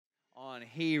on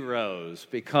heroes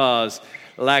because,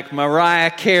 like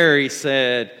Mariah Carey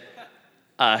said,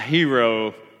 a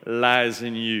hero lies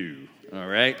in you. All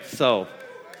right? So,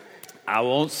 I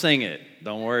won't sing it.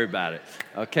 Don't worry about it.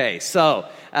 Okay, so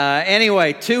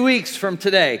anyway, 2 weeks from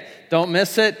today, don't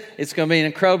miss it. It's going to be an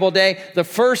incredible day. The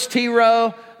first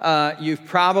hero, you've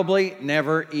probably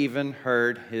never even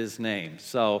heard his name.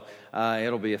 So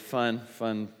it'll be a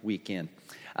fun weekend.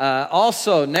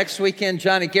 Also, next weekend,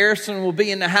 Johnny Garrison will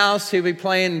be in the house. He'll be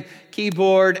playing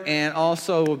keyboard, and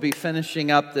also we'll be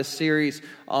finishing up this series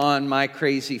on My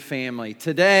Crazy Family.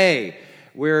 Today,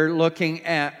 we're looking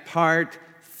at part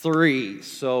 3.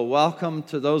 So welcome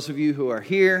to those of you who are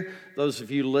here, those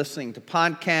of you listening to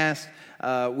podcasts.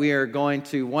 We are going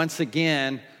to once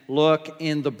again look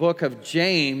in the book of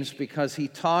James because he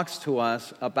talks to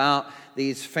us about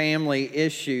these family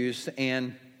issues,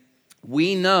 and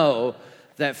we know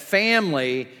that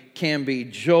family can be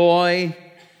joy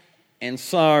and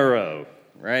sorrow,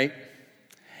 right?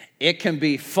 It can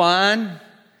be fun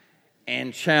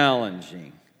and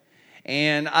challenging.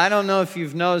 And I don't know if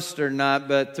you've noticed or not,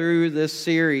 but through this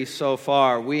series so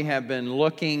far, we have been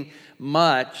looking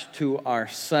much to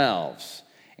ourselves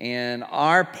and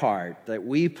our part that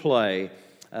we play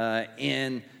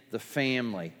in the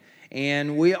family.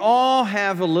 And we all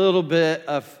have a little bit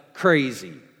of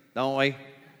crazy, don't we?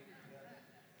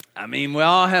 I mean, we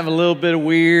all have a little bit of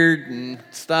weird and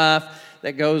stuff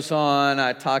that goes on.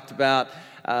 I talked about,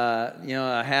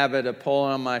 a habit of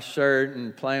pulling on my shirt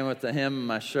and playing with the hem of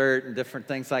my shirt and different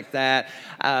things like that.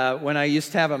 When I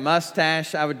used to have a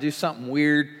mustache, I would do something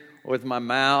weird with my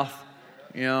mouth,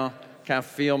 kind of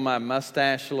feel my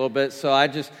mustache a little bit. So I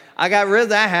got rid of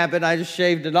that habit. I just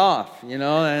shaved it off,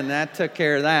 and that took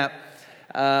care of that.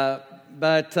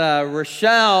 But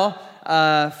Rochelle,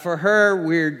 for her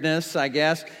weirdness, I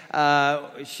guess,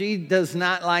 she does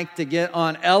not like to get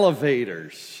on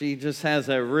elevators. She just has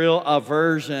a real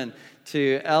aversion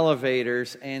to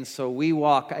elevators, and so we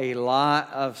walk a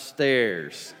lot of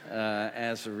stairs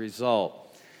as a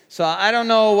result. So I don't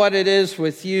know what it is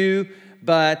with you,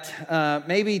 but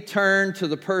maybe turn to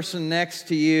the person next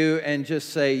to you and just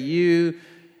say, you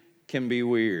can be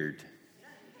weird.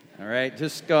 All right,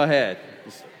 just go ahead.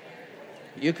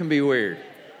 You can be weird.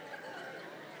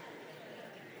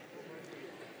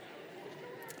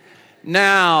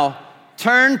 Now,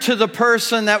 turn to the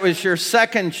person that was your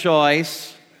second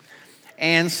choice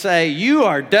and say, you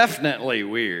are definitely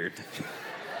weird.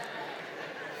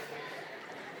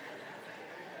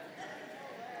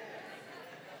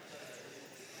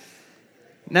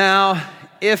 Now,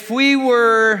 if we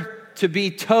were to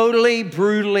be totally,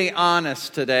 brutally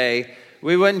honest today,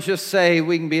 we wouldn't just say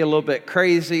we can be a little bit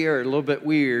crazy or a little bit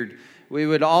weird. We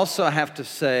would also have to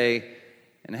say,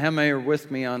 and how many are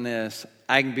with me on this,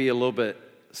 I can be a little bit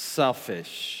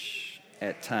selfish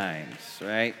at times,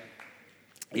 right?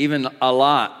 Even a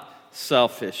lot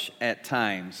selfish at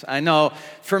times. I know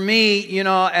for me,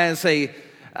 as I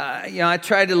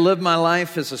try to live my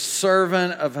life as a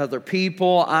servant of other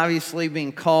people, obviously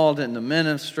being called into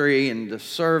ministry and to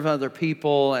serve other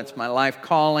people. That's my life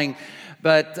calling.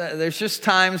 But there's just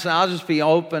times, and I'll just be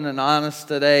open and honest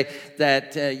today,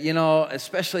 that,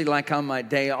 especially like on my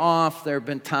day off, there have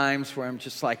been times where I'm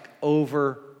just like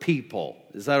over people.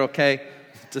 Is that okay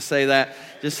to say that?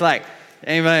 Just like,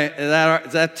 anybody,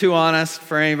 is that too honest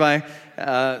for anybody?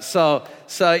 So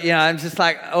I'm just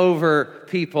like over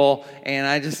people, and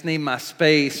I just need my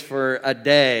space for a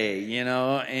day,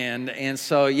 and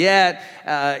so yet,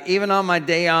 even on my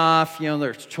day off,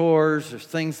 there's chores, there's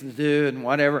things to do and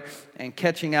whatever, and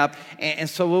catching up, and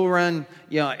so we'll run,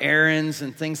 errands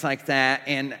and things like that,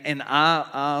 and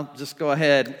I'll just go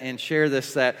ahead and share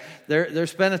this, that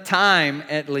there's been a time,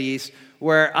 at least,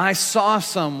 where I saw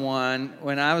someone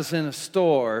when I was in a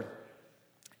store,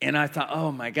 and I thought,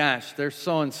 oh my gosh, there's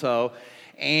so-and-so,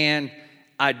 and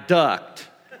I ducked,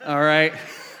 all right?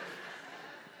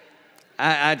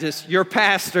 Your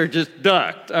pastor just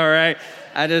ducked, all right?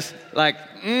 I just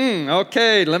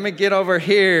okay, let me get over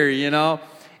here,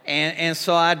 And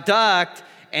so I ducked,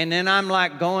 and then I'm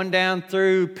like going down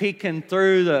through, peeking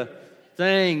through the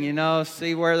thing,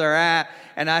 see where they're at.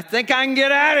 And I think I can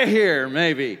get out of here,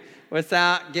 maybe,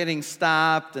 without getting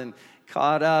stopped and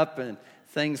caught up and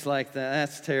things like that.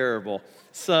 That's terrible.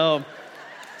 So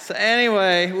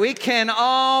anyway, we can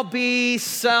all be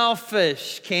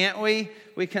selfish, can't we?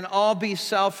 We can all be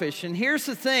selfish. And here's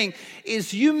the thing,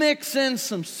 is you mix in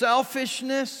some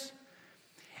selfishness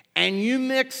and you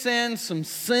mix in some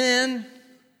sin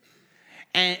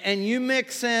and you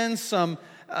mix in some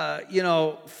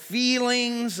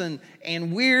feelings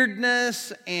and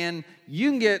weirdness, and you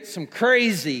can get some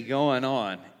crazy going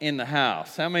on in the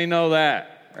house. How many know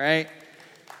that, right?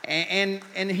 And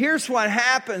here's what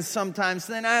happens sometimes.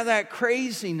 Then out of that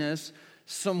craziness,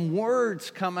 some words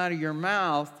come out of your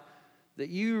mouth that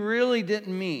you really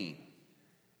didn't mean.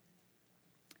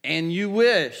 And you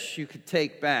wish you could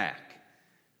take back,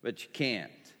 but you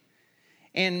can't.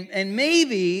 And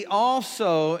maybe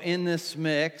also in this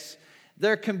mix,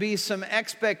 there can be some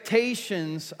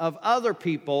expectations of other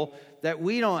people that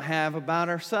we don't have about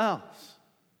ourselves.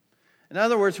 In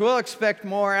other words, we'll expect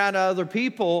more out of other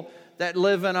people that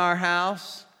live in our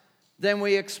house than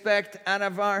we expect out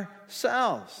of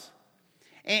ourselves.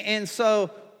 And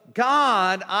so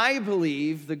God, I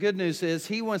believe, the good news is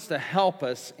He wants to help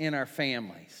us in our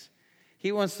families.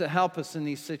 He wants to help us in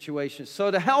these situations.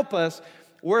 So to help us,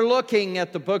 we're looking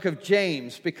at the book of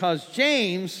James, because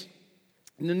James,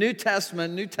 in the New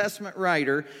Testament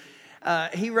writer,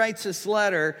 he writes this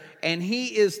letter, and he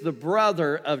is the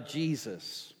brother of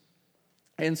Jesus.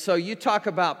 And so you talk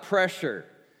about pressure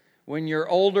when your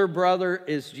older brother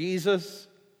is Jesus.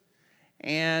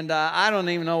 And I don't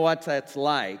even know what that's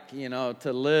like,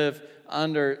 to live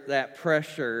under that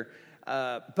pressure.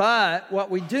 But what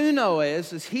we do know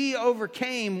is he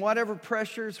overcame whatever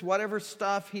pressures, whatever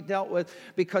stuff he dealt with,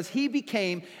 because he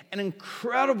became an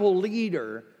incredible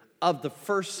leader of the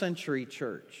first century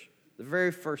church, the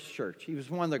very first church. He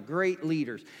was one of the great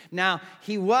leaders. Now,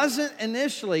 he wasn't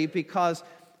initially, because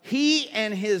he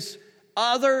and his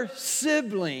other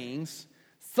siblings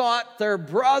thought their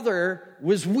brother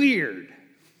was weird.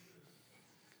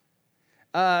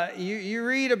 You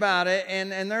read about it,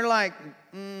 and they're like,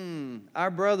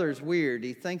 our brother's weird.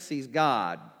 He thinks he's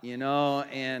God,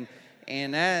 and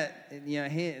that,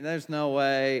 there's no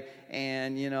way,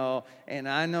 and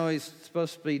I know he's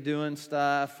supposed to be doing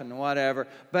stuff and whatever.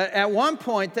 But at one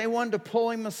point, they wanted to pull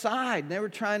him aside. They were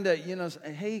trying to,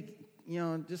 say, hey,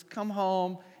 just come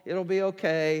home. It'll be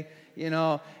okay, and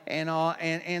all.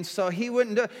 And so he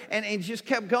wouldn't do it. And he just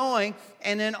kept going.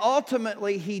 And then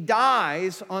ultimately he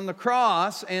dies on the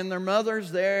cross, and their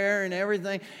mother's there and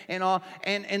everything and all.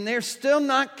 And they're still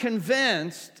not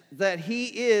convinced that he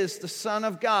is the Son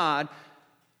of God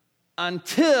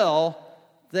until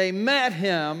they met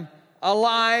him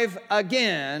alive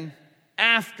again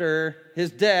after his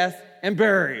death and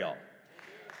burial.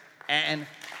 And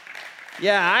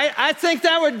yeah, I think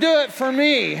that would do it for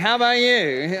me. How about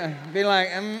you? Be like,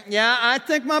 yeah, I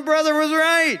think my brother was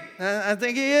right. I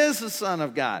think he is the Son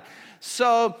of God.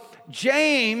 So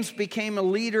James became a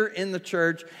leader in the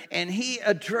church, and he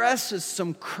addresses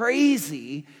some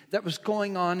crazy that was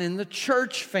going on in the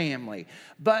church family.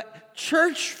 But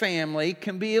church family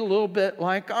can be a little bit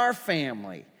like our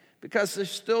family, because they're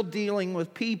still dealing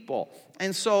with people.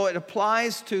 And so it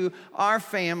applies to our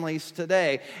families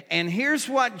today. And here's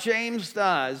what James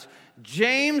does.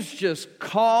 James just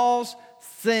calls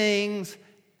things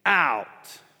out.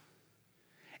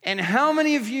 And how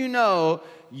many of you know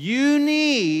you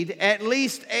need at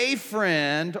least a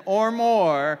friend or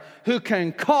more who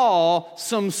can call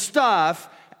some stuff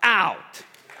out,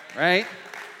 right?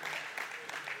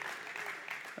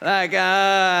 Like,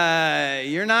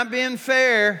 you're not being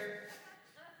fair.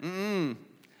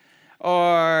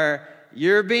 Or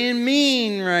you're being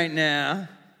mean right now.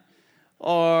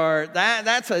 Or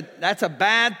that's a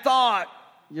bad thought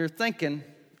you're thinking,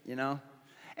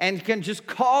 and can just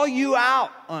call you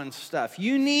out on stuff.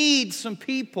 You need some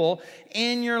people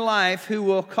in your life who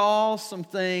will call some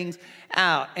things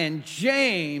out. And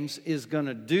James is going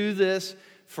to do this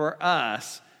for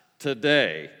us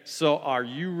today. So are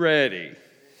you ready?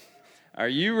 Are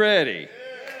you ready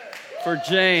for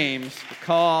James to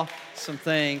call some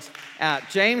things out?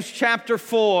 James chapter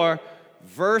 4,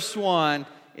 verse 1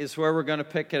 is where we're going to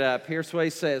pick it up. Here's what he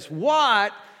says.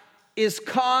 What is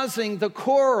causing the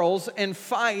quarrels and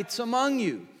fights among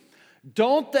you?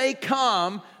 Don't they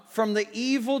come from the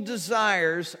evil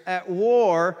desires at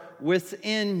war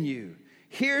within you?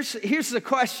 Here's the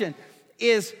question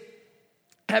is,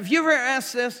 have you ever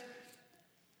asked this?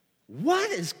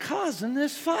 What is causing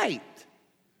this fight?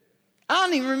 I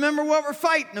don't even remember what we're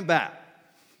fighting about.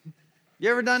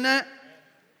 You ever done that?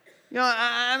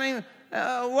 Why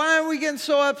are we getting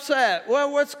so upset?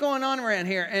 Well, what's going on around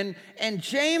here? And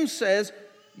James says,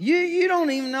 you don't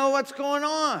even know what's going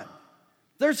on.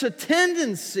 There's a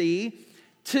tendency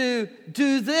to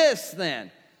do this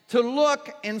then, to look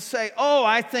and say, oh,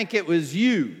 I think it was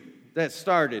you that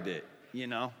started it,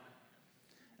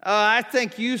 I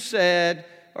think you said,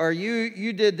 or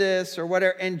you did this, or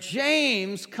whatever. And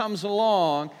James comes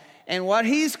along, and what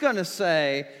he's going to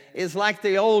say is like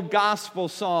the old gospel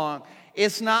song.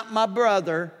 It's not my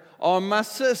brother or my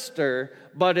sister,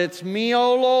 but it's me,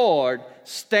 oh Lord,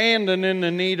 standing in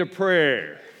the need of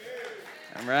prayer.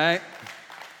 All right?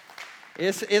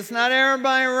 It's not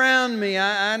everybody around me.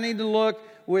 I need to look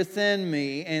within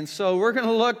me. And so we're going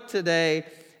to look today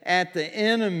at the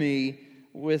enemy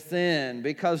within,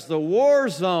 because the war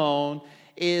zone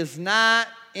is not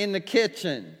in the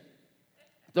kitchen.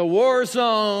 The war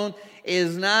zone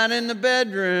is not in the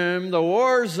bedroom. The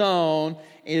war zone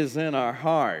is in our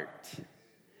heart.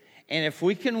 And if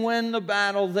we can win the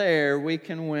battle there, we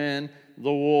can win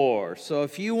the war. So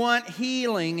if you want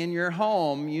healing in your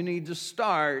home, you need to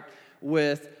start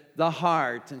with the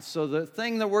heart. And so the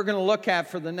thing that we're going to look at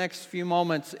for the next few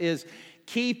moments is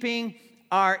keeping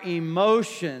our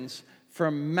emotions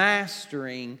from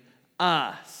mastering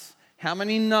us. How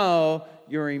many know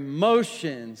your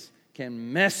emotions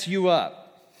can mess you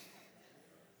up?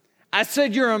 I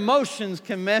said your emotions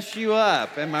can mess you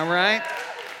up. Am I right?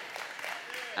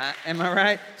 Am I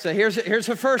right? So here's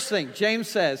the first thing. James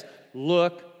says,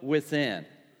 look within.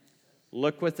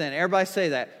 Look within. Everybody say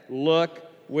that. Look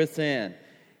within.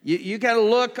 You got to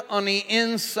look on the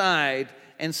inside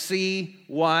and see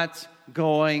what's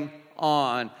going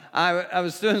on. I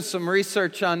was doing some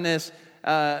research on this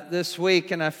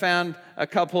week, and I found a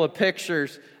couple of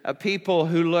pictures of people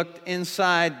who looked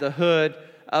inside the hood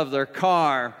of their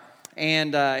car.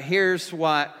 And here's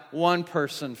what one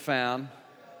person found.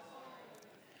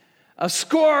 A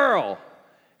squirrel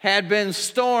had been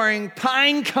storing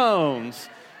pine cones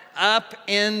up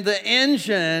in the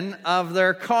engine of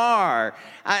their car.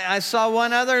 I saw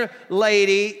one other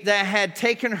lady that had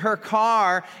taken her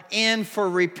car in for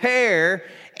repair,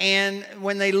 and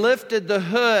when they lifted the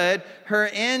hood, her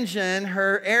engine,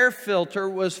 her air filter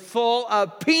was full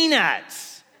of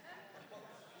peanuts,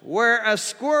 where a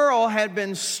squirrel had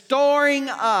been storing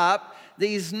up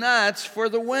these nuts for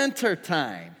the winter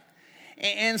time.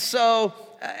 And so,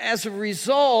 as a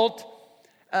result,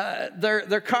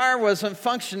 their car wasn't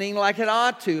functioning like it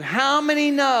ought to. How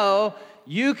many know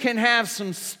you can have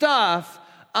some stuff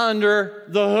under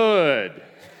the hood?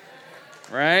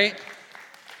 Right?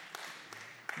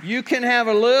 You can have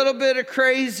a little bit of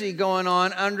crazy going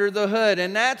on under the hood.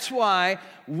 And that's why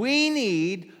we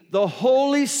need the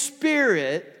Holy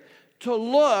Spirit to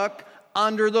look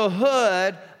under the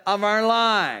hood of our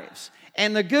lives.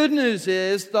 And the good news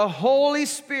is the Holy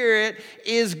Spirit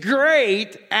is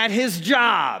great at His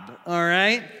job, all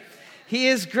right? He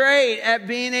is great at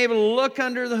being able to look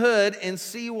under the hood and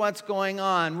see what's going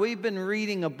on. We've been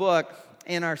reading a book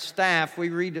in our staff. We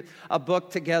read a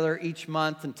book together each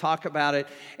month and talk about it.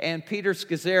 And Peter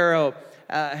Scazzero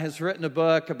has written a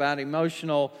book about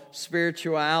emotional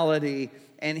spirituality.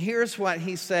 And here's what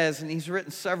he says, and he's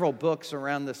written several books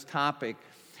around this topic.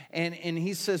 And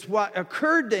he says what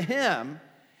occurred to him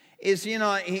is, he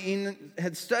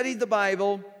had studied the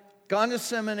Bible, gone to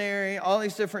seminary, all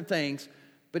these different things,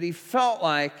 but he felt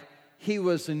like he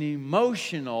was an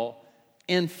emotional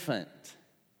infant.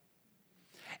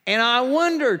 And I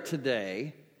wonder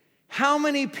today how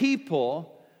many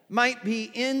people might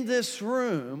be in this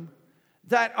room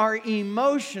that are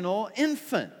emotional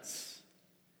infants.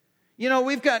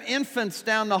 We've got infants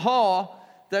down the hall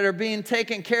that are being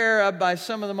taken care of by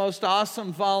some of the most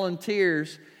awesome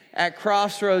volunteers at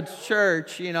Crossroads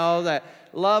Church, that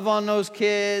love on those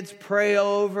kids, pray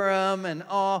over them, and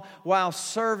all while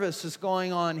service is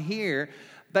going on here.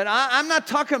 But I'm not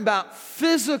talking about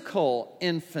physical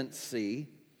infancy.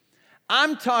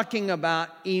 I'm talking about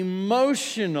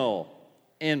emotional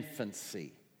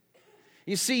infancy.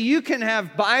 You see, you can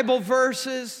have Bible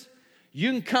verses, you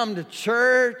can come to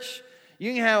church,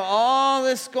 you can have all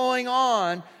this going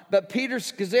on, but Peter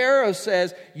Scazzero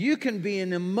says you can be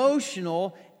an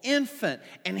emotional infant.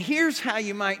 And here's how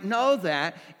you might know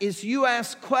that is you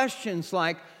ask questions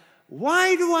like,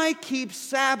 why do I keep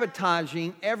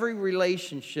sabotaging every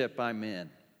relationship I'm in?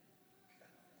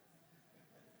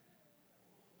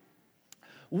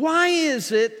 Why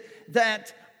is it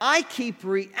that I keep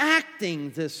reacting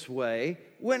this way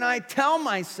when I tell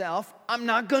myself I'm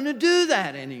not going to do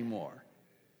that anymore?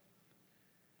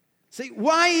 See,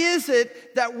 why is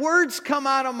it that words come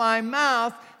out of my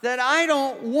mouth that I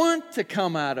don't want to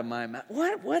come out of my mouth?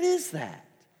 What is that?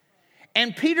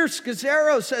 And Peter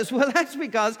Scazzero says, well, that's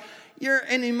because you're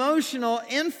an emotional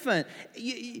infant.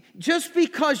 Just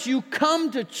because you come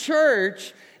to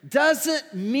church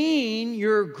doesn't mean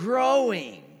you're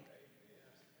growing,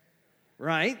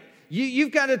 right?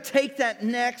 You've got to take that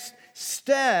next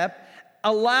step,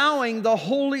 allowing the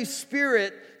Holy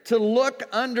Spirit to look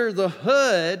under the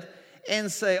hood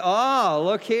and say, oh,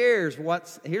 look, here's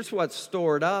what's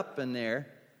stored up in there.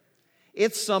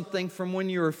 It's something from when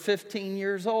you were 15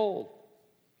 years old.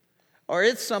 Or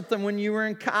it's something when you were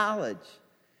in college,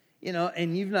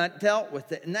 and you've not dealt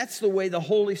with it. And that's the way the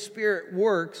Holy Spirit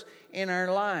works in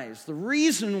our lives. The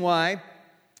reason why,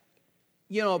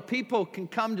 people can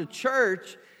come to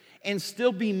church and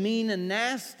still be mean and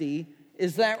nasty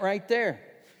is that right there.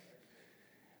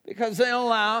 Because they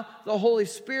allow the Holy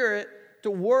Spirit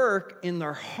to work in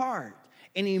their heart.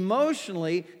 And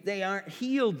emotionally, they aren't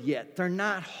healed yet. They're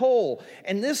not whole.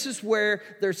 And this is where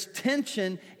there's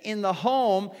tension in the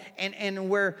home, and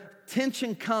where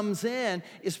tension comes in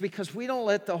is because we don't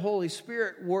let the Holy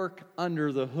Spirit work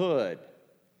under the hood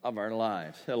of our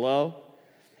lives. Hello?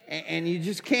 And you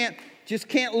just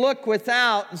can't look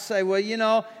without and say,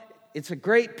 well, it's a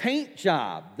great paint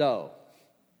job, though.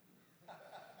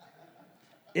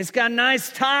 It's got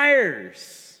nice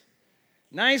tires,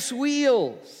 nice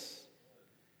wheels.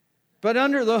 But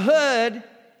under the hood,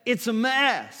 it's a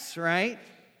mess, right?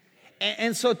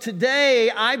 And so today,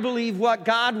 I believe what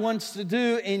God wants to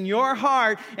do in your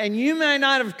heart, and you may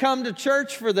not have come to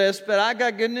church for this, but I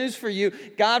got good news for you.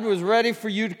 God was ready for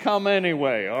you to come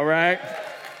anyway, all right?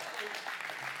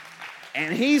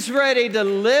 And He's ready to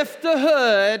lift the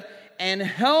hood and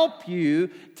help you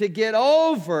to get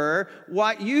over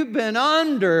what you've been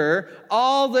under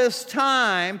all this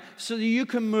time so that you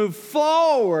can move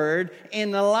forward in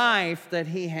the life that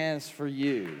He has for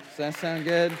you. Does that sound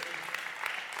good?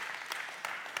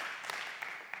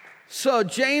 So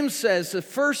James says the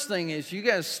first thing is you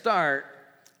got to start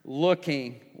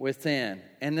looking within.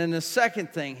 And then the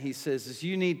second thing he says is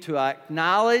you need to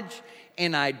acknowledge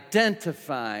and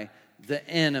identify the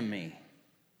enemy.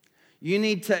 You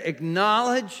need to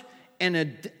acknowledge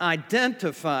and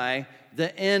identify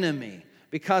the enemy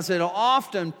because it'll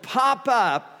often pop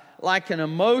up like an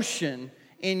emotion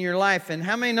in your life. And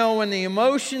how many know when the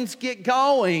emotions get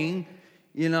going,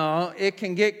 it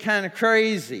can get kind of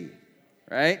crazy,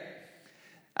 right?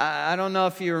 I don't know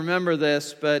if you remember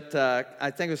this, but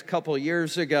I think it was a couple of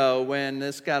years ago when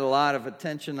this got a lot of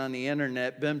attention on the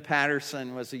internet. Ben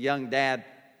Patterson was a young dad,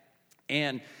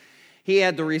 and he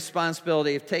had the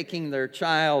responsibility of taking their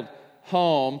child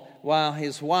home while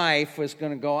his wife was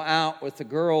going to go out with the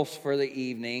girls for the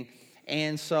evening.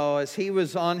 And so as he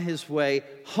was on his way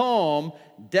home,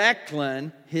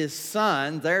 Declan, his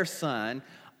son, their son,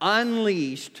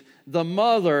 unleashed the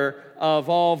mother of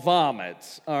all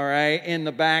vomits, all right, in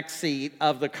the back seat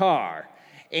of the car.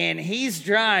 And he's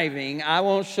driving. I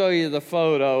won't show you the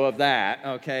photo of that,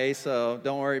 okay, so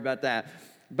don't worry about that.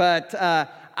 But,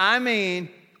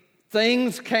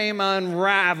 things came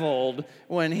unraveled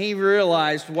when he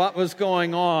realized what was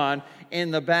going on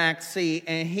in the back seat.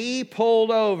 And he pulled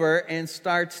over and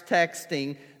starts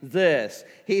texting this.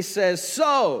 He says,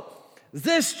 "So,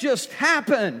 this just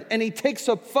happened." And he takes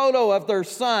a photo of their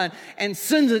son and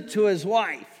sends it to his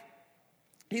wife.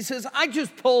 He says, "I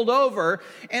just pulled over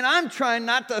and I'm trying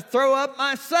not to throw up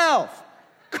myself.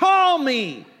 Call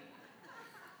me.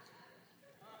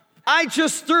 I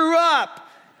just threw up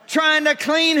trying to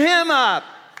clean him up.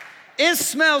 It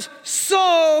smells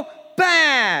so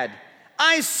bad.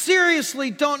 I seriously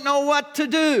don't know what to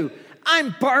do.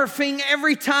 I'm barfing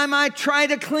every time I try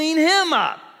to clean him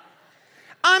up.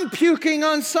 I'm puking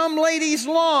on some lady's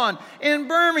lawn in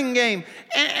Birmingham,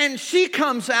 and she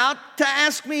comes out to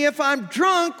ask me if I'm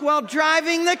drunk while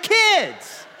driving the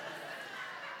kids.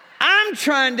 I'm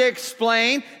trying to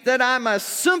explain that I'm a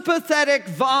sympathetic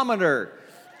vomiter,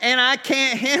 and I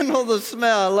can't handle the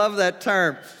smell." I love that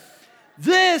term.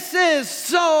 "This is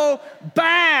so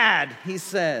bad," he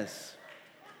says.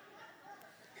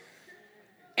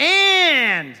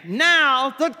 "And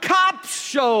now the cops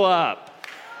show up.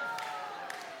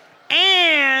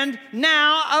 And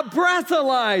now a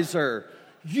breathalyzer.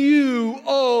 You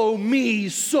owe me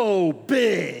so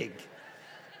big."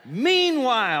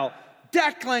 Meanwhile,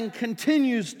 Declan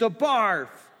continues to barf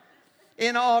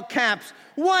in all caps.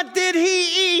 "What did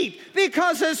he eat?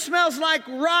 Because it smells like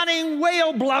rotting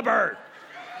whale blubber.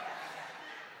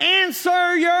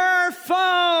 Answer your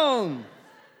phone."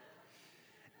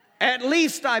 At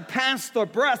least I passed the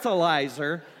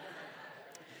breathalyzer,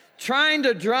 trying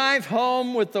to drive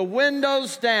home with the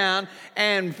windows down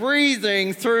and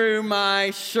breathing through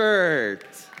my shirt.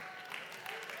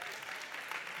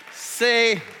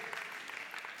 See,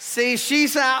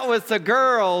 she's out with the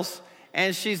girls,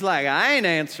 and she's like, "I ain't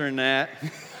answering that.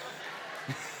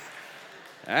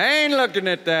 I ain't looking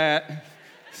at that.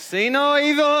 See no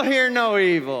evil, hear no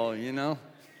evil,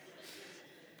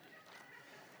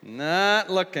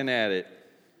 Not looking at it."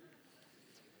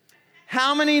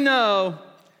 How many know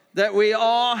that we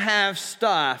all have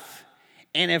stuff,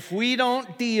 and if we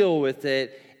don't deal with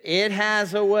it, it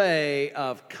has a way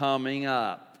of coming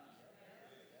up.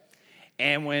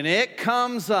 And when it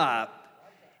comes up,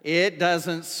 it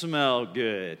doesn't smell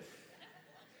good.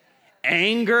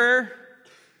 Anger,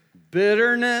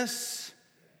 bitterness,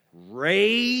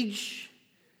 rage,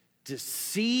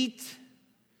 deceit,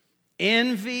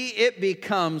 envy, it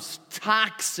becomes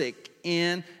toxic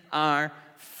in our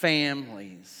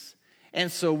families.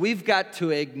 And so we've got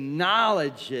to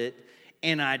acknowledge it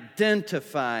and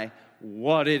identify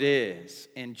what it is.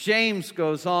 And James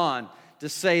goes on to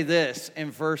say this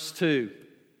in verse 2.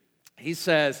 He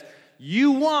says,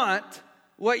 you want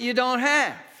what you don't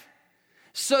have,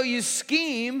 so you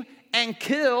scheme and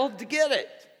kill to get it.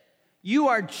 You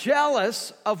are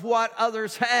jealous of what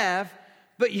others have,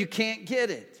 but you can't get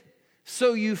it.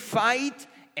 So you fight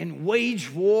and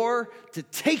wage war to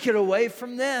take it away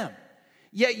from them.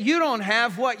 Yet you don't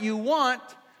have what you want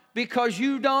because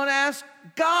you don't ask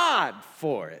God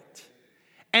for it.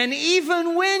 And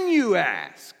even when you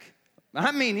ask,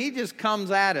 I mean, he just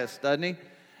comes at us, doesn't he?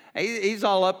 He's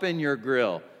all up in your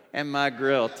grill and my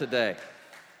grill today.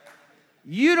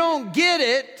 You don't get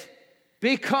it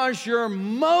because your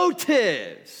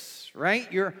motives,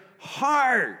 right, your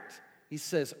heart, he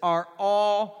says, are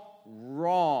all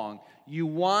wrong. You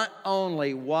want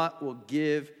only what will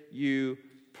give you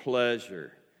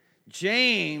pleasure.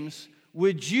 James,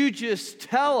 would you just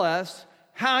tell us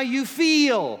how you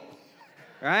feel,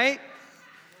 right?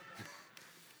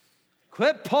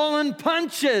 Quit pulling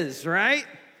punches, right?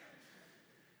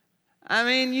 I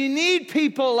mean, you need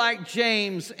people like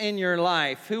James in your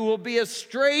life who will be a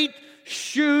straight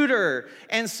shooter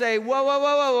and say, whoa, whoa,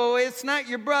 whoa, whoa, whoa, it's not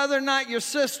your brother, not your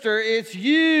sister, it's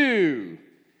you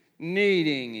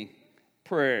needing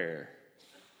prayer.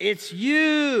 It's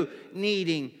you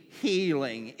needing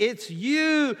healing. It's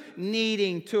you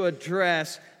needing to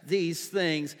address these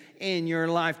things in your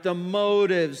life. The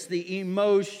motives, the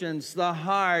emotions, the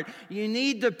heart. You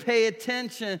need to pay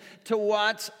attention to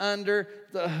what's under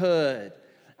the hood.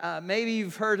 Maybe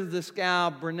you've heard of this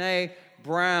gal, Brené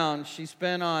Brown. She's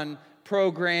been on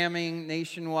programming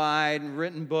nationwide and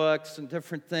written books and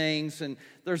different things. And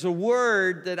there's a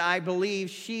word that I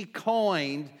believe she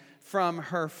coined from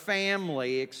her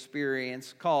family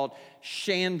experience called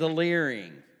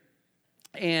chandeliering.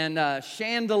 And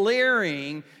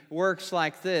chandeliering works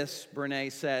like this,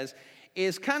 Brené says,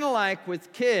 is kind of like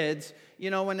with kids, you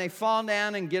know, when they fall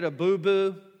down and get a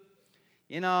boo-boo,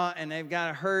 you know, and they've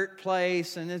got a hurt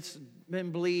place and it's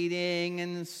been bleeding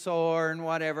and sore and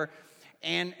whatever.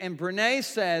 And Brené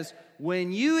says,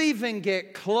 when you even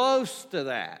get close to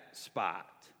that spot,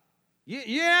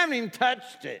 you haven't even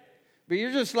touched it, but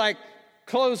you're just like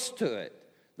close to it.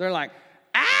 They're like,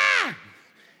 ah!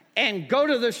 And go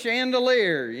to the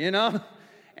chandelier, you know?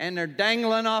 And they're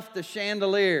dangling off the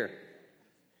chandelier.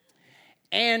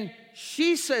 And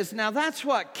she says, now that's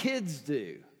what kids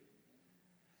do.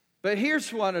 But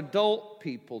here's what adult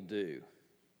people do.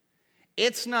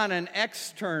 It's not an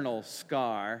external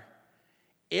scar.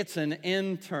 It's an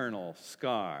internal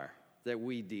scar that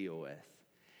we deal with.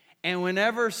 And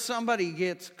whenever somebody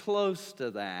gets close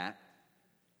to that,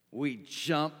 we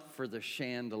jump for the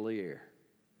chandelier.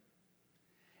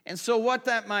 And so what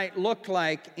that might look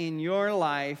like in your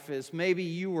life is maybe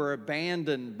you were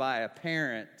abandoned by a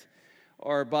parent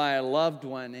or by a loved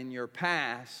one in your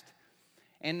past.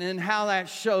 And then how that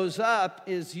shows up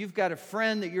is you've got a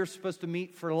friend that you're supposed to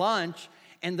meet for lunch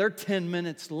and they're 10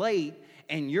 minutes late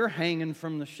and you're hanging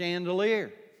from the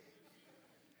chandelier.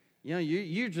 You know,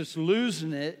 you're just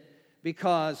losing it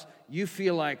because you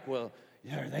feel like, well,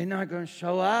 are they not going to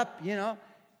show up, you know?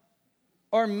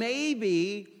 Or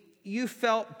maybe you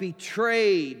felt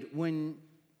betrayed when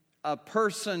a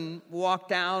person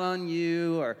walked out on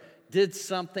you or did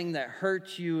something that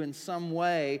hurt you in some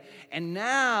way. And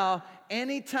now,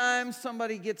 anytime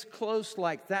somebody gets close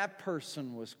like that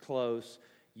person was close,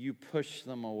 you push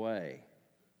them away.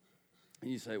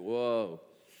 And you say, whoa,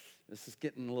 this is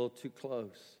getting a little too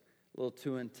close, a little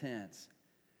too intense.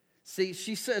 See,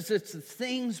 she says it's the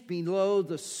things below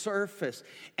the surface.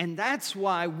 And that's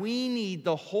why we need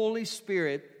the Holy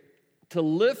Spirit to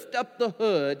lift up the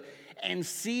hood and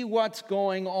see what's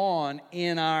going on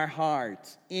in our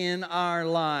hearts, in our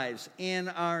lives, in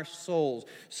our souls,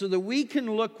 so that we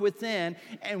can look within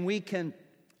and we can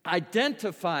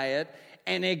identify it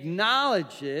and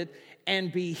acknowledge it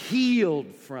and be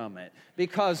healed from it.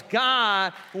 Because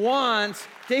God wants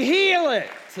to heal it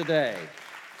today.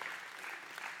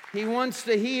 He wants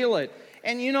to heal it.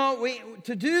 And you know,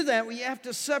 to do that, we have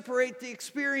to separate the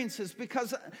experiences.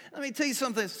 Because let me tell you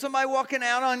something. Somebody walking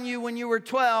out on you when you were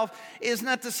 12 is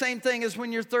not the same thing as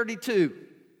when you're 32.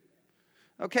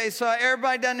 Okay, so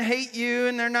everybody doesn't hate you,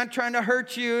 and they're not trying to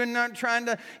hurt you, and not trying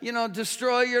to,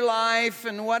 destroy your life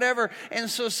and whatever. And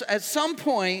so at some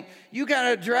point, you got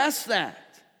to address that.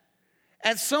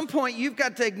 At some point, you've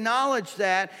got to acknowledge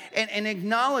that and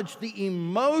acknowledge the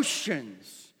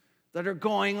emotions that are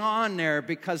going on there.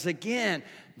 Because again,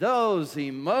 those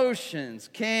emotions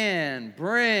can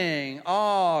bring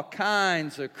all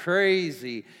kinds of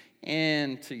crazy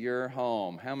into your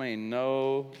home. How many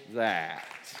know that,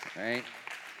 right?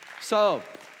 So,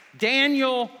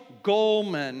 Daniel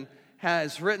Goleman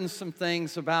has written some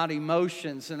things about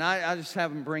emotions, and I just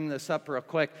have him bring this up real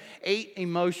quick. 8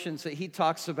 emotions that he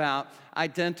talks about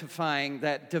identifying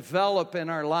that develop in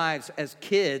our lives as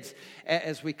kids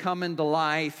as we come into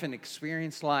life and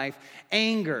experience life.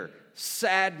 Anger,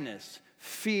 sadness,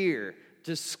 fear,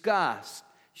 disgust,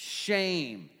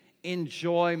 shame,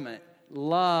 enjoyment,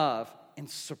 love, and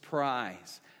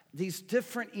surprise. These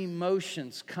different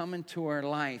emotions come into our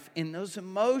life, and those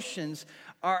emotions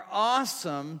are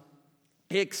awesome,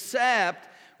 except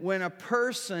when a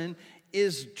person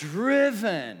is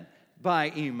driven by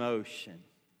emotion.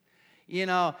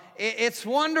 It's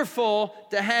wonderful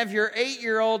to have your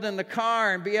 8-year-old in the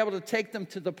car and be able to take them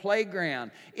to the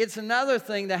playground. It's another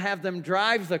thing to have them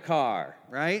drive the car,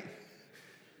 right?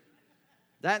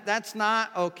 That's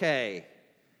not okay.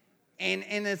 And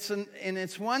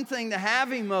it's one thing to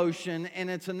have emotion, and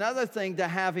it's another thing to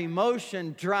have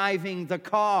emotion driving the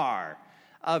car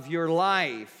of your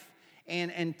life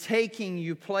and taking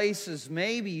you places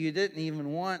maybe you didn't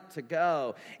even want to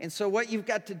go. And so what you've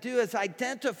got to do is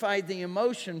identify the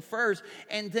emotion first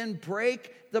and then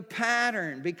break the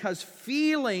pattern, because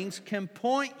feelings can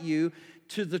point you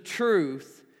to the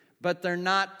truth, but they're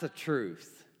not the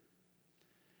truth.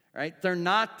 Right? They're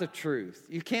not the truth.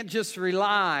 You can't just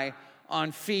rely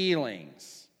on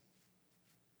feelings.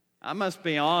 I must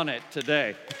be on it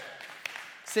today.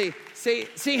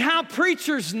 See how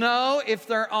preachers know if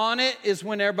they're on it is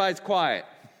when everybody's quiet.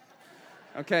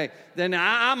 Okay, then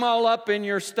I'm all up in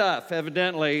your stuff,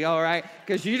 evidently, all right?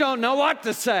 Because you don't know what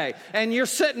to say. And you're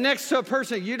sitting next to a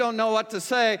person, you don't know what to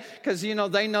say, because,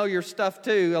 they know your stuff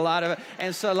too, a lot of it.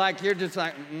 And so, you're just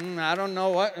like, I don't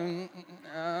know what,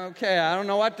 okay, I don't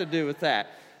know what to do with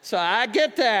that. So I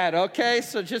get that, okay?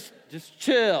 So just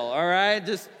chill, all right?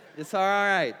 It's all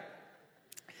right.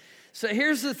 So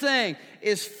here's the thing,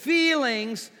 is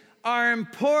feelings are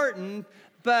important,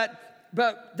 but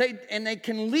they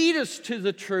can lead us to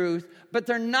the truth, but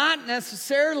they're not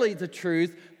necessarily the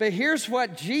truth. But here's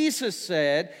what Jesus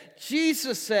said.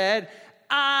 Jesus said,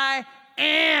 I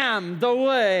am the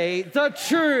way, the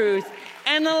truth,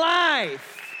 and the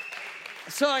life.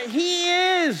 So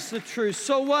he is the truth.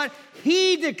 So what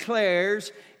he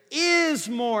declares is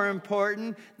more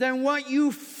important than what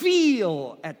you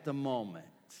feel at the moment.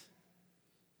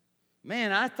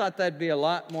 Man, I thought that'd be a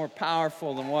lot more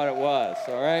powerful than what it was,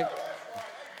 all right?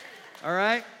 All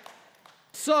right?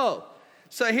 So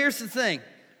here's the thing.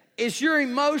 Is your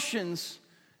emotions,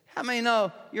 how many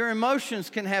know your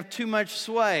emotions can have too much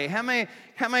sway? How many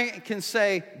can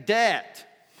say debt?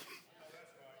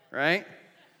 Right?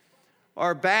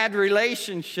 Or bad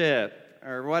relationship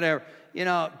or whatever.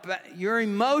 Your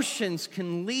emotions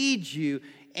can lead you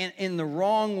in the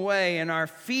wrong way, and our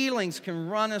feelings can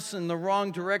run us in the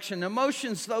wrong direction.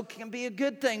 Emotions, though, can be a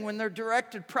good thing when they're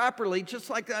directed properly, just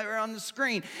like they're on the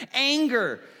screen.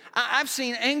 Anger. I've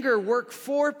seen anger work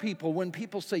for people when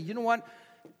people say, you know what?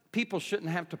 People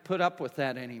shouldn't have to put up with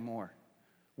that anymore.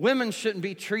 Women shouldn't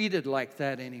be treated like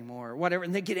that anymore, or whatever.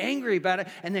 And they get angry about it,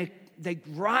 and they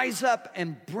rise up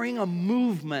and bring a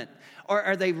movement.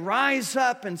 Or they rise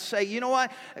up and say, you know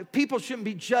what? People shouldn't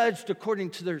be judged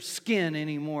according to their skin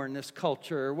anymore in this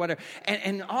culture or whatever.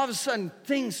 And all of a sudden,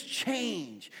 things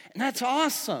change. And that's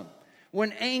awesome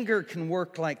when anger can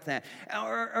work like that.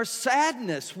 Or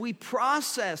sadness. We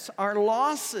process our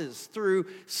losses through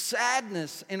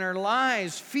sadness in our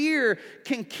lives. Fear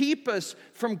can keep us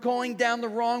from going down the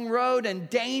wrong road and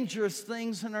dangerous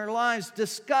things in our lives.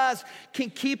 Disgust can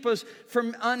keep us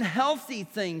from unhealthy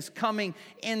things coming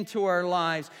into our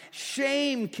lives.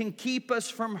 Shame can keep us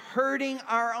from hurting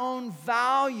our own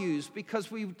values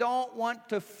because we don't want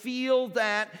to feel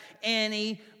that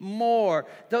anymore.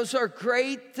 Those are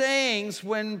great things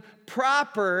when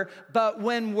proper, but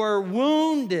when we're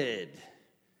wounded.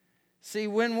 See,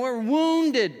 when we're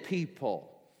wounded people,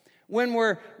 when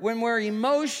we're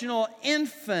emotional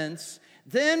infants,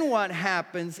 then what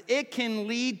happens? It can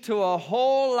lead to a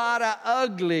whole lot of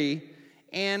ugly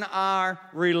in our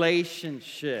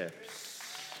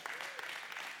relationships.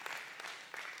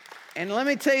 And let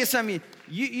me tell you something.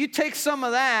 You take some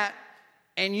of that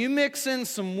and you mix in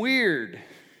some weird,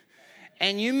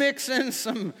 and you mix in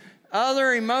some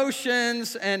other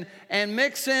emotions and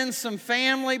mix in some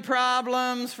family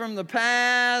problems from the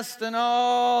past and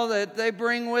all that they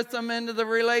bring with them into the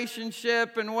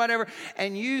relationship and whatever,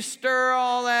 and you stir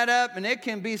all that up, and it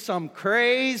can be some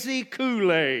crazy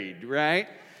Kool-Aid, right?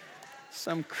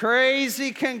 Some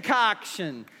crazy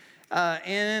concoction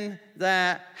in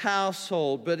that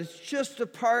household, but it's just a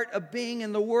part of being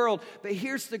in the world. But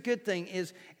here's the good thing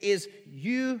is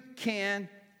you can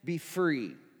be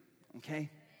free, okay?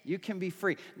 You can be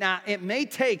free. Now, it may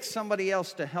take somebody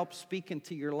else to help speak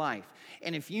into your life.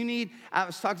 And if you need, I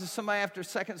was talking to somebody after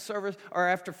second service or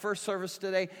after first service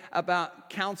today about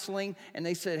counseling, and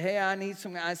they said, hey, I need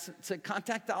some, I said,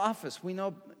 contact the office. We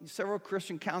know several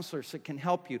Christian counselors that can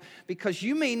help you, because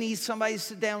you may need somebody to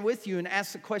sit down with you and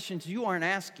ask the questions you aren't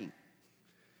asking.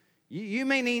 You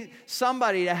may need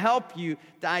somebody to help you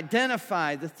to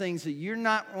identify the things that you're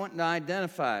not wanting to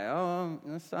identify. Oh,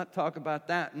 let's not talk about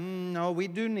that. No, we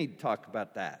do need to talk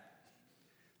about that.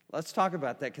 Let's talk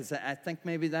about that, because I think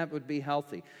maybe that would be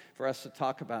healthy for us to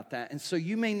talk about that. And so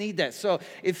you may need that. So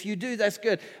if you do, that's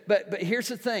good. But here's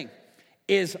the thing,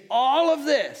 is all of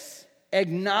this,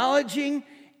 acknowledging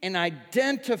and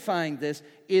identifying this,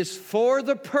 is for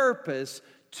the purpose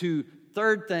to,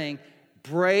 third thing,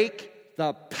 break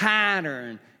the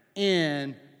pattern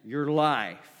in your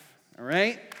life. All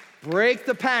right? Break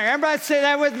the pattern. Everybody say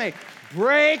that with me.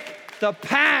 Break the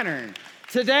pattern.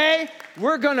 Today,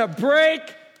 we're going to break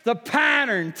the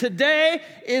pattern. Today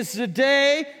is the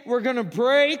day we're going to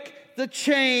break the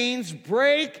chains,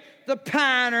 break the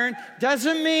pattern.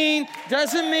 Doesn't mean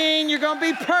you're going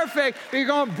to be perfect, but you're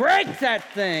going to break that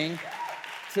thing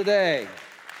today.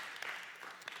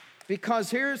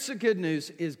 Because here's the good news,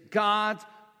 is God's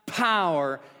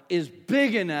power is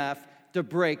big enough to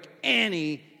break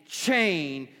any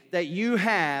chain that you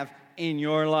have in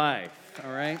your life,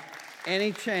 all right?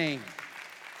 Any chain.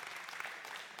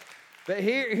 But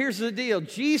here's the deal.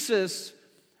 Jesus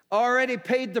already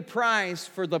paid the price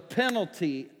for the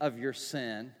penalty of your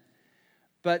sin,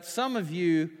 but some of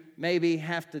you maybe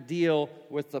have to deal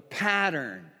with the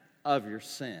pattern of your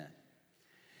sin.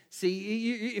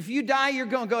 See, if you die, you're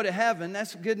going to go to heaven.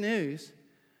 That's good news.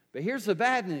 But here's the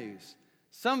bad news.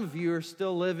 Some of you are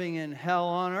still living in hell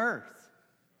on earth.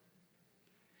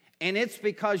 And it's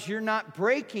because you're not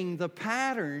breaking the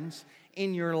patterns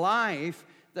in your life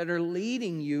that are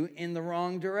leading you in the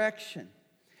wrong direction.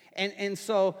 And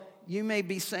so you may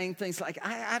be saying things like,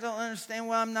 I don't understand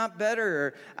why I'm not better,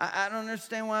 or I don't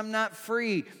understand why I'm not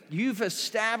free. You've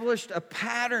established a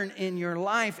pattern in your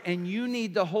life, and you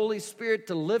need the Holy Spirit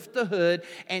to lift the hood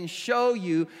and show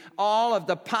you all of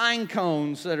the pine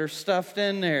cones that are stuffed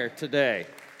in there today.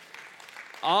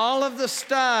 All of the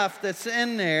stuff that's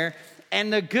in there.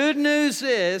 And the good news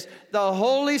is the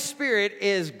Holy Spirit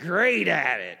is great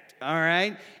at it. All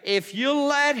right? If you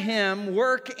let Him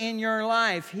work in your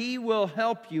life, He will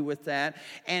help you with that.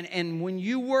 And when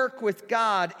you work with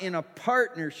God in a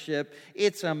partnership,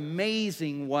 it's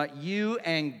amazing what you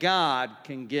and God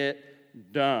can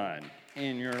get done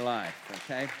in your life,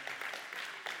 okay?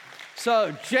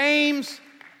 So James,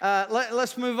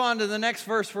 let's move on to the next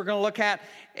verse we're going to look at.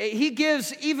 He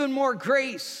gives even more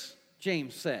grace,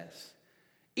 James says.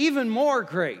 Even more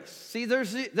grace. See,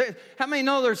 how many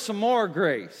know there's some more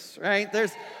grace, right?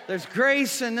 There's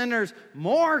grace, and then there's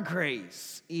more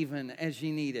grace even as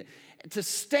you need it. To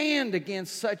stand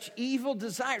against such evil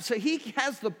desires. So He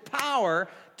has the power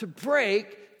to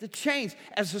break the chains.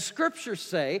 As the scriptures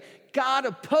say, God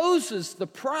opposes the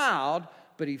proud,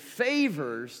 but He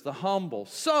favors the humble.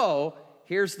 So,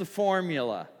 here's the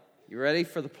formula. You ready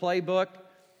for the playbook?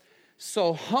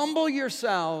 So humble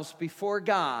yourselves before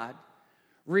God.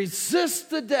 Resist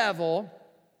the devil,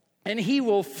 and he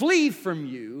will flee from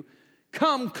you.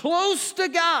 Come close to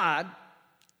God,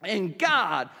 and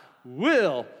God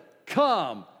will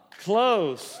come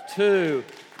close to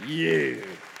you.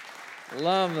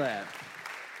 Love that.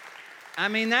 I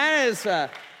mean, that is the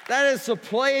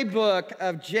playbook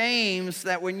of James,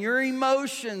 that when your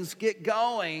emotions get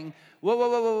going,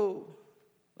 whoa.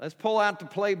 Let's pull out the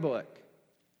playbook.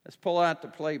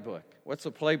 What's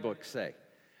the playbook say?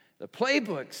 The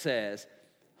playbook says,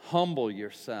 humble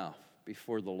yourself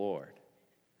before the Lord.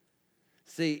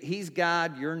 See, He's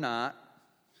God, you're not.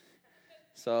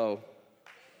 So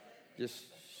just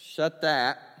shut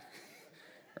that,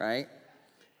 right?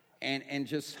 And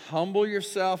just humble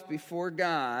yourself before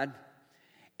God,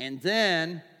 and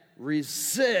then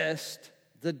resist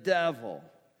the devil.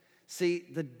 See,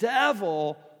 the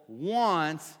devil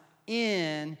wants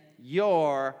in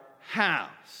your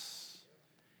house.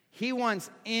 He wants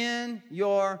in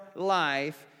your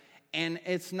life, And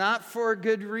it's not for a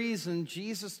good reason.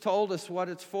 Jesus told us what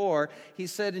it's for. He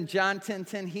said in John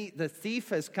 10:10, the thief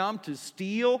has come to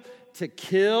steal, to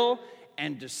kill,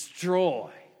 and destroy.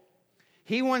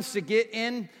 He wants to get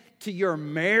into your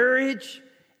marriage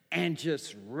and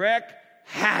just wreak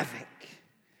havoc.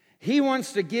 He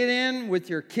wants to get in with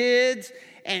your kids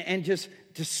and just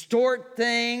distort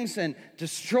things and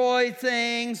destroy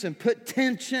things and put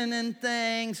tension in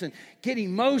things and get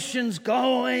emotions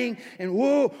going. And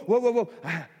whoa.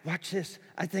 Watch this.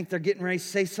 I think they're getting ready to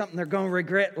say something they're going to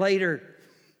regret later.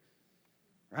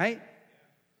 Right?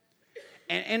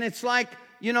 And it's like,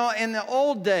 in the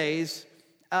old days,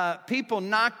 people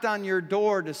knocked on your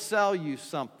door to sell you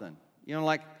something.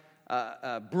 Like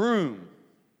a broom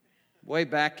way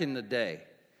back in the day.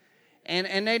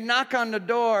 And they'd knock on the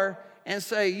door and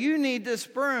say, you need this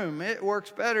broom. It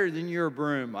works better than your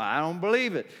broom. I don't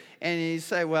believe it. And you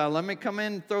say, well, let me come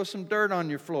in and throw some dirt on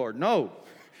your floor. No.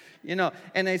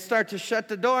 And they start to shut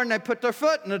the door and they put their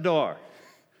foot in the door.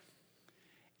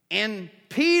 And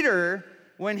Peter,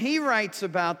 when he writes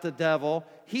about the devil,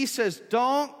 he says,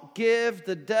 don't give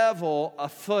the devil a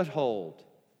foothold.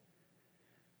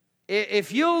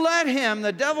 If you'll let him,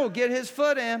 the devil will get his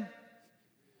foot in.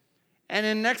 And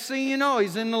then next thing you know,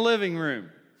 he's in the living room.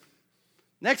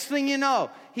 Next thing you know,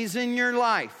 he's in your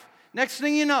life. Next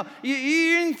thing you know, you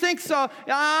didn't think so.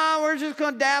 We're just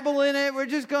going to dabble in it. We're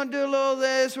just going to do a little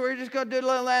this. We're just going to do a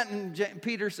little that. And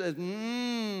Peter says,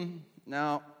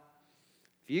 no.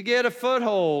 If you get a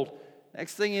foothold,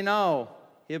 next thing you know,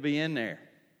 he'll be in there.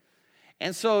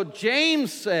 And so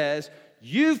James says,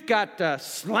 you've got to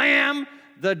slam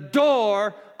the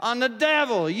door on the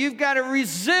devil. You've got to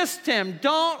resist him.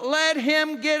 Don't let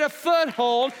him get a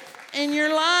foothold in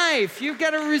your life. You've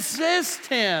got to resist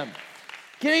him.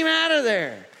 Get him out of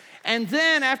there. And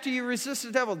then after you resist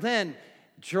the devil, then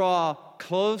draw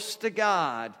close to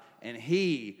God and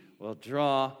he will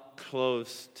draw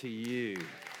close to you.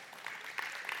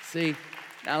 See,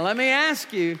 now let me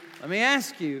ask you,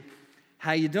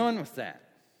 how you doing with that?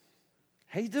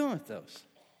 How you doing with those?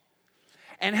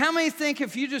 And how many think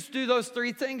if you just do those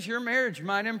three things, your marriage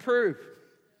might improve?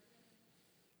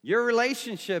 Your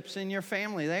relationships in your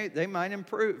family, they might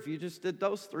improve if you just did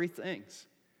those three things.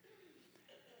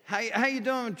 How you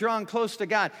doing with drawing close to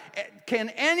God? Can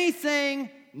anything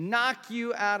knock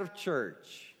you out of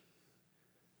church?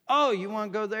 Oh, you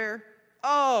want to go there?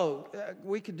 Oh,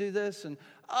 we could do this. And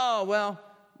oh, well,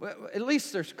 at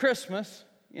least there's Christmas.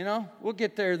 We'll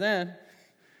get there then.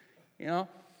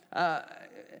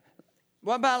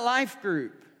 What about life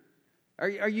group?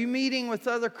 Are you meeting with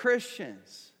other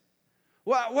Christians?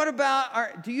 What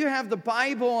about, do you have the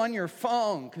Bible on your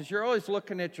phone? Because you're always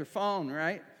looking at your phone,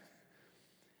 right?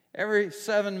 Every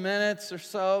 7 minutes or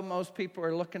so, most people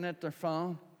are looking at their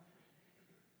phone,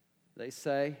 they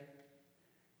say.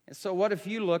 And so what if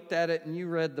you looked at it and you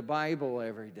read the Bible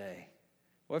every day?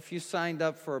 What if you signed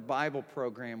up for a Bible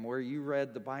program where you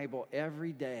read the Bible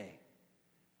every day?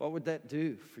 What would that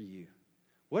do for you?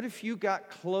 What if you got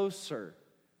closer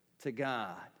to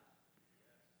God?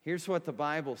 Here's what the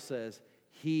Bible says.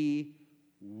 He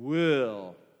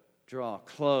will draw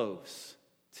close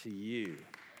to you.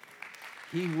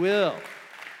 He will.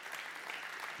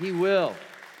 He will.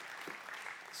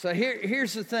 So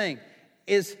here's the thing.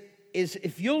 Is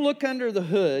if you'll look under the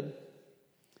hood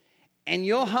and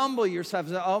you'll humble yourself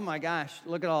and say, oh my gosh,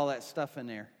 look at all that stuff in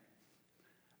there.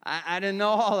 I didn't know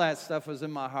all that stuff was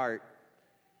in my heart.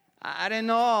 I didn't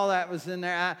know all that was in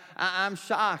there. I'm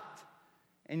shocked.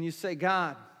 And you say,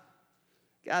 God,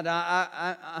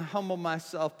 I humble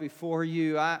myself before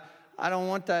you. I don't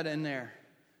want that in there.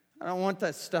 I don't want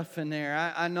that stuff in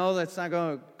there. I know that's not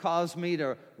going to cause me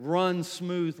to run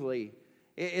smoothly.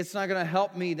 It's not going to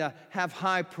help me to have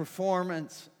high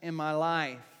performance in my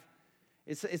life.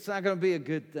 It's not going to be a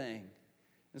good thing.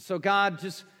 And so God,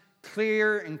 just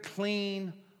clear and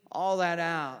clean all that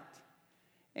out.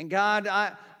 And God,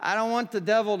 I don't want the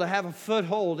devil to have a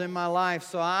foothold in my life,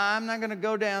 so I'm not going to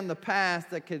go down the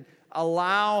path that could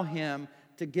allow him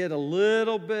to get a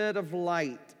little bit of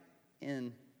light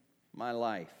in my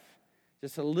life.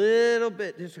 Just a little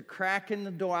bit, just a crack in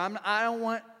the door. I don't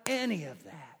want any of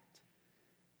that.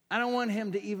 I don't want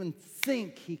him to even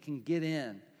think he can get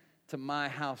in to my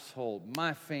household,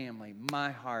 my family,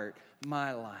 my heart,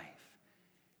 my life.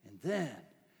 And then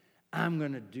I'm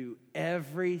going to do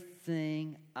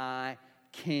everything I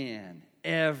can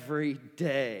every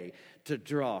day to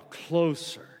draw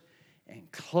closer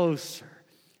and closer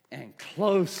and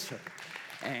closer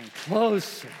and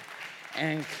closer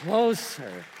and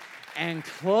closer and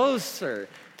closer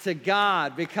to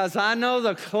God, because I know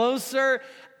the closer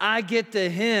I get to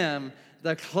him,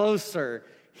 the closer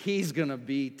He's going to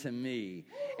be to me.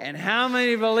 And how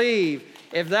many believe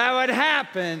if that would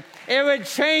happen, it would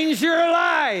change your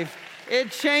life?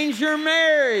 It'd change your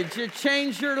marriage. It'd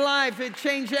change your life. It'd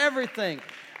change everything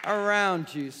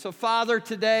around you. So, Father,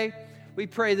 today, we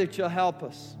pray that you'll help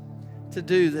us to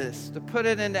do this, to put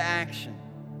it into action.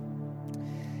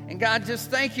 And God,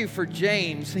 just thank you for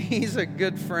James. He's a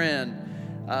good friend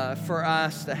for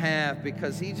us to have,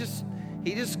 because he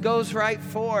just goes right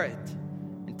for it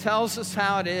and tells us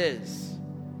how it is.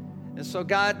 And so,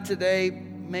 God, today,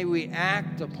 may we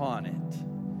act upon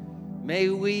it. May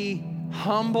we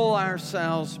humble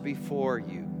ourselves before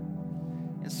you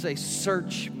and say,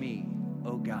 search me,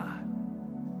 oh God.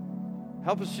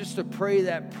 Help us just to pray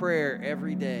that prayer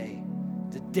every day,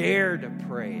 to dare to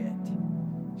pray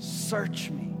it. Search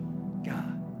me,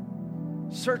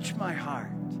 God. Search my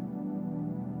heart.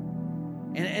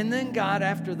 And then, God,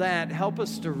 after that, help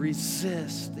us to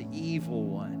resist the evil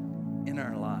one in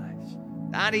our lives.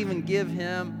 Not even give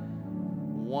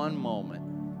him one moment.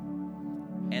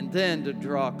 And then to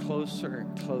draw closer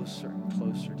and closer and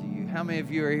closer to you. How many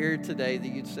of you are here today that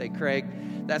you'd say, Craig,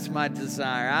 that's my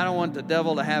desire. I don't want the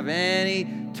devil to have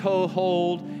any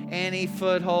toehold, any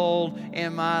foothold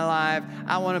in my life.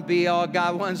 I want to be all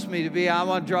God wants me to be. I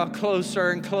want to draw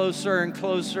closer and closer and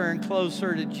closer and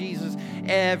closer to Jesus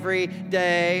every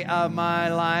day of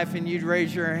my life. And you'd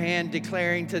raise your hand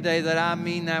declaring today that I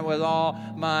mean that with all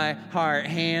my heart.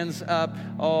 Hands up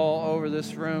all over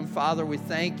this room. Father, we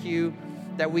thank you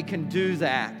that we can do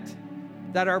that.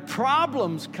 That our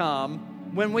problems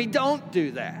come when we don't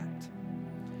do that.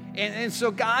 And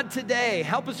so, God, today,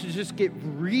 help us to just get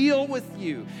real with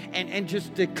you and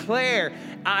just declare,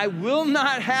 I will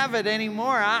not have it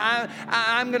anymore.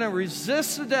 I'm going to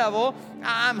resist the devil.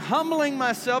 I'm humbling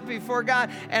myself before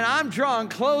God, and I'm drawing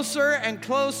closer and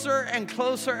closer and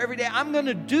closer every day. I'm going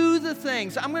to do the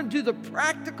things. I'm going to do the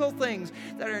practical things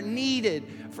that are needed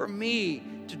for me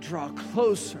to draw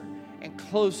closer and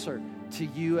closer to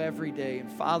you every day.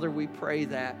 And Father, we pray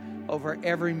that over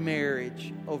every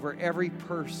marriage, over every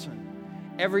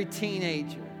person, every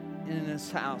teenager in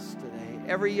this house today,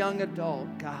 every young adult.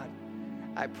 God,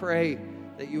 I pray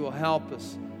that you will help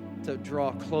us to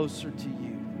draw closer to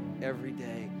you every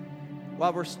day.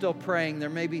 While we're still praying, there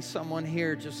may be someone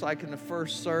here, just like in the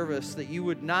first service, that you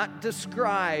would not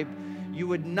describe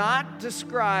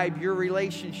your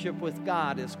relationship with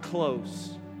God as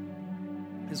close.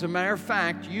 As a matter of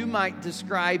fact, you might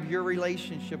describe your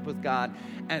relationship with God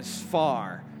as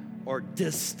far or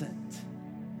distant.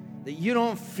 That you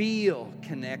don't feel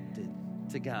connected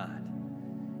to God.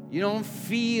 You don't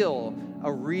feel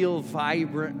a real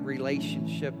vibrant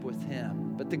relationship with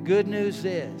Him. But the good news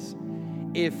is,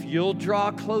 if you'll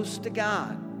draw close to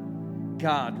God,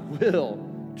 God will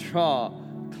draw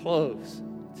close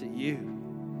to you.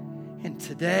 And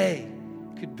today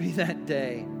could be that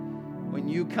day when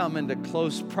you come into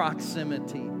close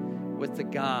proximity with the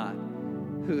God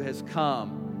who has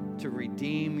come to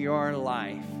redeem your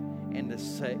life and to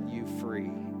set you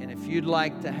free. And if you'd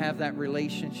like to have that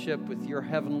relationship with your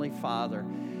Heavenly Father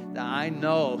that I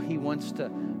know He wants to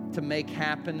make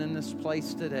happen in this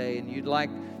place today, and you'd like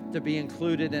to be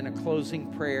included in a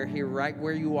closing prayer here right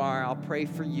where you are, I'll pray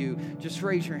for you. Just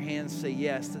raise your hand and say,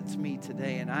 yes, that's me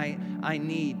today, and I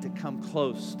need to come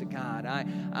close to God.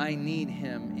 I need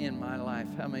Him in my life.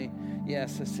 How many?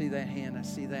 Yes, I see that hand. I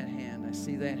see that hand. I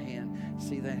see that hand. I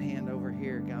see that hand over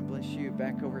here. God bless you.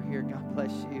 Back over here. God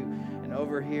bless you. And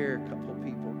over here, a couple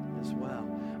people as well.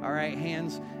 All right,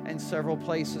 hands in several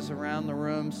places around the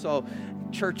room. So,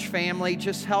 church family,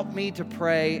 just help me to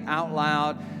pray out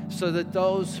loud so that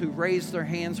those who raise their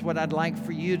hands, what I'd like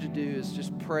for you to do is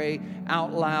just pray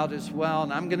out loud as well.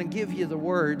 And I'm going to give you the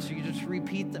words, so you just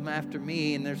repeat them after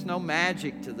me. And there's no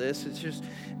magic to this. It's just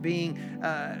being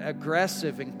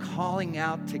aggressive and calling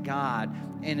out to God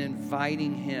and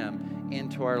inviting Him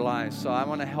into our lives. So I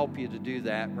want to help you to do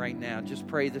that right now. Just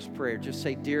pray this prayer. Just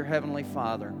say, Dear Heavenly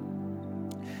Father,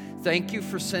 thank you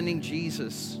for sending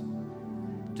Jesus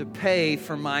to pay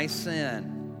for my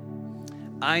sin.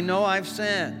 I know I've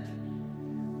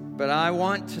sinned, but I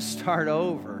want to start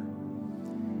over.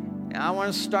 And I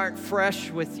want to start fresh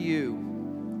with you.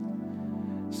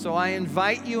 So I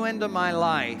invite you into my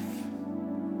life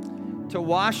to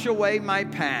wash away my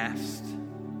past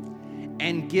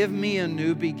and give me a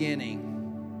new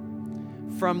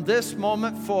beginning. From this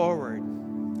moment forward,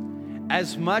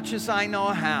 as much as I know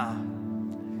how,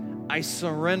 I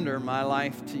surrender my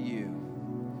life to you.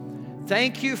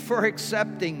 Thank you for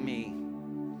accepting me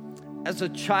as a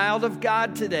child of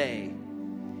God today.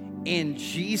 In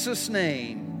Jesus'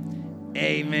 name,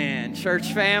 amen.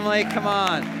 Church family, come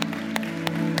on.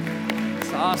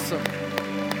 It's awesome.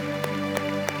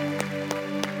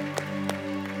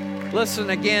 Listen,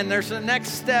 again, there's a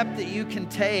next step that you can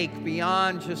take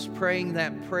beyond just praying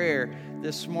that prayer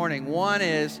this morning. One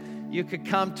is you could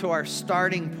come to our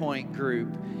starting point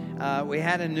group. We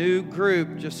had a new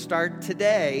group just start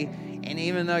today. And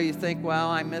even though you think, well,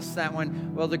 I missed that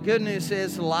one. Well, the good news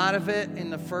is a lot of it in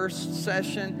the first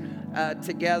session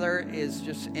together is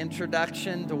just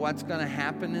introduction to what's going to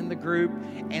happen in the group.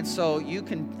 And so you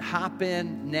can hop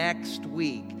in next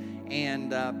week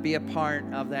and be a part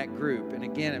of that group. And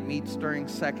again, it meets during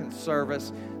second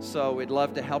service, so we'd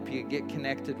love to help you get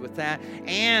connected with that.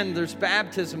 And there's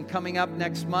baptism coming up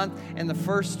next month, and the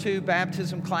first two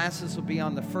baptism classes will be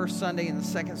on the first Sunday and the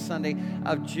second Sunday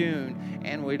of June.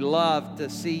 And we'd love to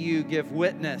see you give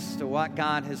witness to what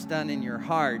God has done in your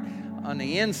heart on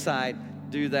the inside,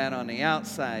 do that on the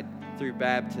outside through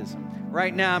baptism.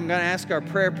 Right now, I'm going to ask our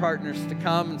prayer partners to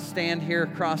come and stand here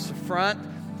across the front.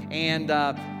 And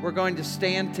we're going to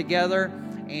stand together,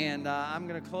 and I'm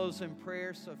going to close in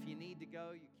prayer. So if you need to go,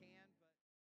 you